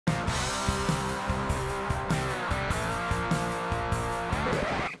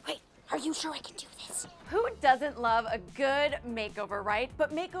you sure I can do this? Who doesn't love a good makeover, right?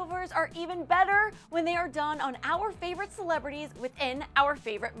 But makeovers are even better when they are done on our favorite celebrities within our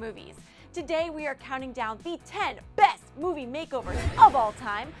favorite movies. Today we are counting down the 10 best movie makeovers of all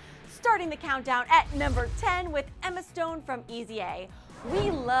time, starting the countdown at number 10 with Emma Stone from Easy A.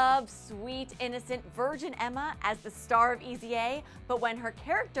 We love sweet, innocent Virgin Emma as the star of Easy A, but when her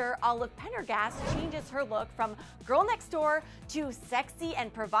character, Olive Pendergast, changes her look from girl next door to sexy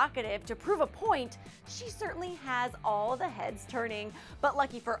and provocative to prove a point, she certainly has all the heads turning. But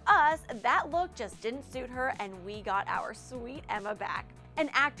lucky for us, that look just didn't suit her and we got our sweet Emma back. An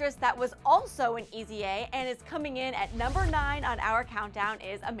actress that was also in Easy A and is coming in at number 9 on our countdown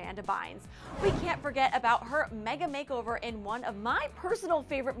is Amanda Bynes. We can't forget about her mega makeover in one of my personal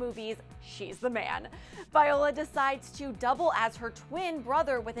favorite movies, She's the Man. Viola decides to double as her twin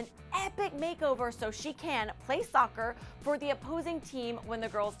brother with an epic makeover so she can play soccer for the opposing team when the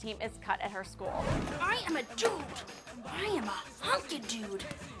girls' team is cut at her school. I am a dude. I am a hunky dude.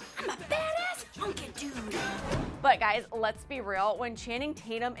 I'm a badass hunky dude. But guys, let's be real, when Channing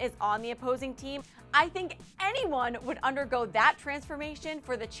Tatum is on the opposing team, I think anyone would undergo that transformation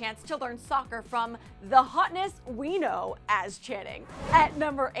for the chance to learn soccer from the hotness we know as Channing. At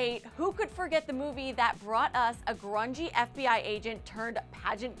number 8, who could forget the movie that brought us a grungy FBI agent turned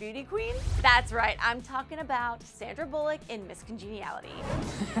pageant beauty queen? That's right, I'm talking about Sandra Bullock in Miss Congeniality.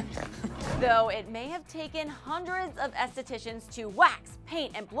 Though it may have taken hundreds of estheticians to wax,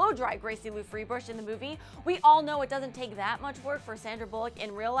 paint, and blow dry Gracie Lou Freebush in the movie, we all know it doesn't take that much work for Sandra Bullock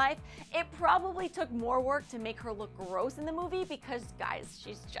in real life. It probably took more work to make her look gross in the movie because, guys,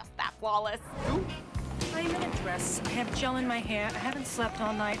 she's just that flawless. I'm in a dress, I have gel in my hair, I haven't slept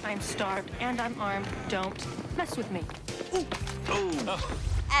all night, I'm starved, and I'm armed. Don't mess with me. Oh.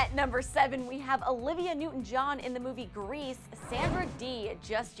 At number 7, we have Olivia Newton-John in the movie Grease, Sandra D,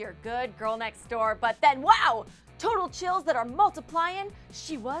 just your good girl next door, but then wow! Total chills that are multiplying,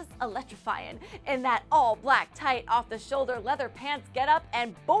 she was electrifying in that all black tight off the shoulder leather pants getup,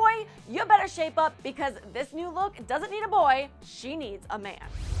 and boy, you better shape up because this new look doesn't need a boy, she needs a man.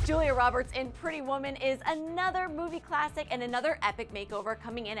 Julia Roberts in Pretty Woman is another movie classic and another epic makeover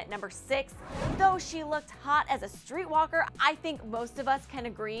coming in at number 6. Though she looked hot as a streetwalker, I think most of us can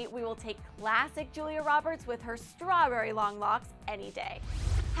agree we will take classic Julia Roberts with her strawberry long locks any day.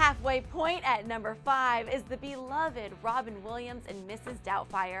 Halfway point at number 5 is the beloved Robin Williams in Mrs.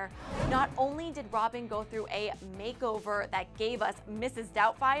 Doubtfire. Not only did Robin go through a makeover that gave us Mrs.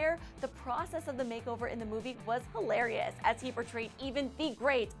 Doubtfire, the process of the makeover in the movie was hilarious as he portrayed even the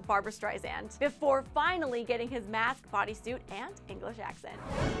great Barbra Streisand, before finally getting his mask, bodysuit, and English accent.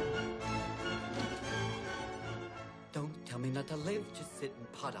 Don't tell me not to live, just sit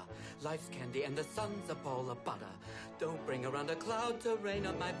and putter. Life's candy and the sun's a bowl of butter. Don't bring around a cloud to rain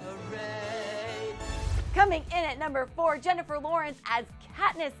on my parade. Coming in at number 4, Jennifer Lawrence as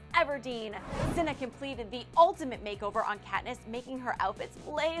Katniss Everdeen. Cinna completed the ultimate makeover on Katniss, making her outfits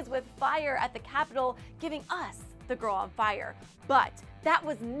blaze with fire at the Capitol, giving us the girl on fire. But that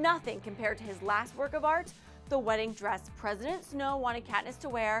was nothing compared to his last work of art, the wedding dress President Snow wanted Katniss to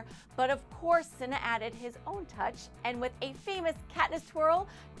wear, but of course Cinna added his own touch and with a famous Katniss twirl,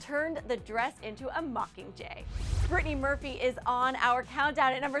 turned the dress into a mockingjay. Brittany Murphy is on our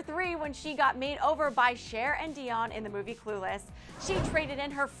countdown at number 3 when she got made over by Cher and Dion in the movie Clueless. She traded in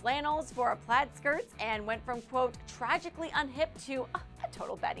her flannels for plaid skirts and went from, quote, tragically unhip to a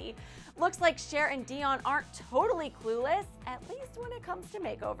total Betty. Looks like Cher and Dion aren't totally clueless, at least when it comes to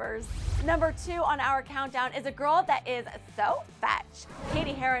makeovers. Number 2 on our countdown is a girl that is so fetch.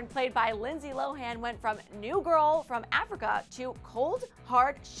 Katie Heron, played by Lindsay Lohan, went from new girl from Africa to cold,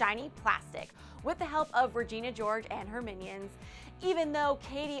 hard, shiny plastic with the help of Regina George and her minions. Even though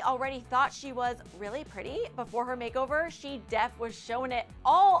Katie already thought she was really pretty before her makeover, she was showing it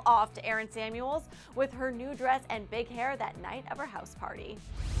all off to Erin Samuels with her new dress and big hair that night of her house party.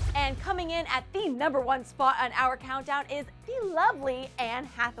 And coming in at the number 1 spot on our countdown is the lovely Anne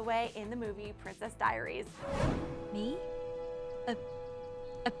Hathaway in the movie Princess Diaries. Me?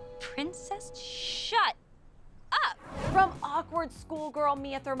 A princess? Shut up! From awkward schoolgirl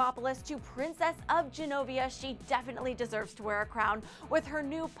Mia Thermopolis to Princess of Genovia, she definitely deserves to wear a crown with her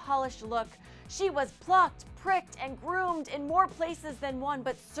new polished look. She was plucked, pricked, and groomed in more places than one,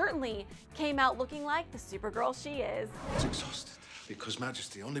 but certainly came out looking like the Supergirl she is. It's exhausted because,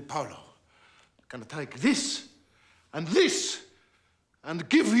 Majesty, only Paolo can take this and this and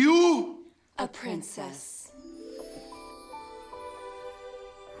give you A princess.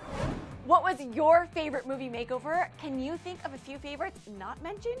 What was your favorite movie makeover? Can you think of a few favorites not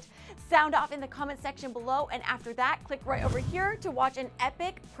mentioned? Sound off in the comment section below, and after that, click right over here to watch an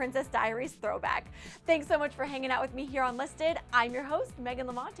epic Princess Diaries throwback. Thanks so much for hanging out with me here on Listed. I'm your host, Megan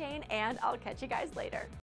LaMontagne, and I'll catch you guys later.